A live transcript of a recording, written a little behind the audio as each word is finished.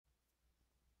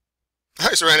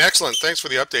Nice, Ryan. Excellent. Thanks for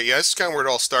the update. Yeah, this is kind of where it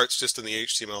all starts, just in the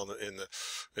HTML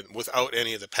without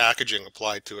any of the packaging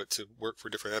applied to it to work for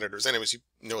different editors. Anyways, you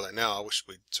know that now. I wish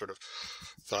we'd sort of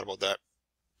thought about that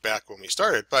back when we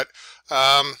started, but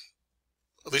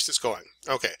at least it's going.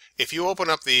 Okay, if you open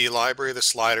up the library of the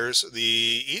sliders,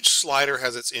 each slider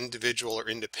has its individual or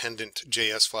independent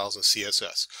JS files and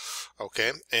CSS.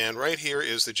 Okay, and right here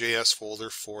is the JS folder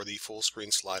for the full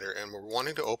screen slider, and we're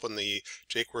wanting to open the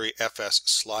jQuery FS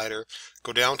slider.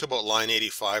 Go down to about line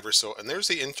 85 or so, and there's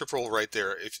the interval right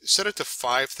there. If set it to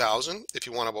 5,000 if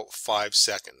you want about 5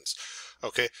 seconds.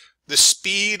 Okay, the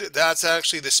speed, that's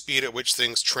actually the speed at which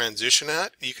things transition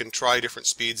at. You can try different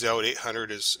speeds out. 800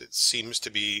 it seems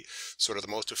to be sort of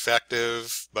the most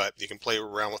effective, but you can play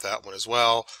around with that one as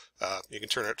well. You can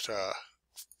turn it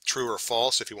true or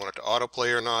false if you want it to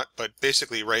autoplay or not, but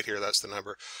basically right here, that's the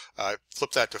number.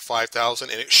 Flip that to 5,000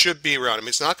 and it should be around. I mean,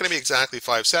 it's not going to be exactly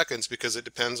 5 seconds because it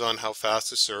depends on how fast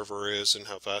the server is and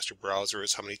how fast your browser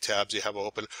is, how many tabs you have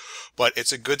open, but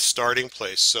it's a good starting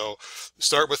place. So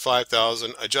start with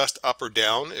 5,000, adjust up or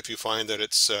down if you find that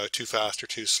it's too fast or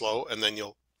too slow, and then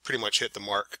you'll pretty much hit the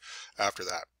mark after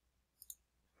that.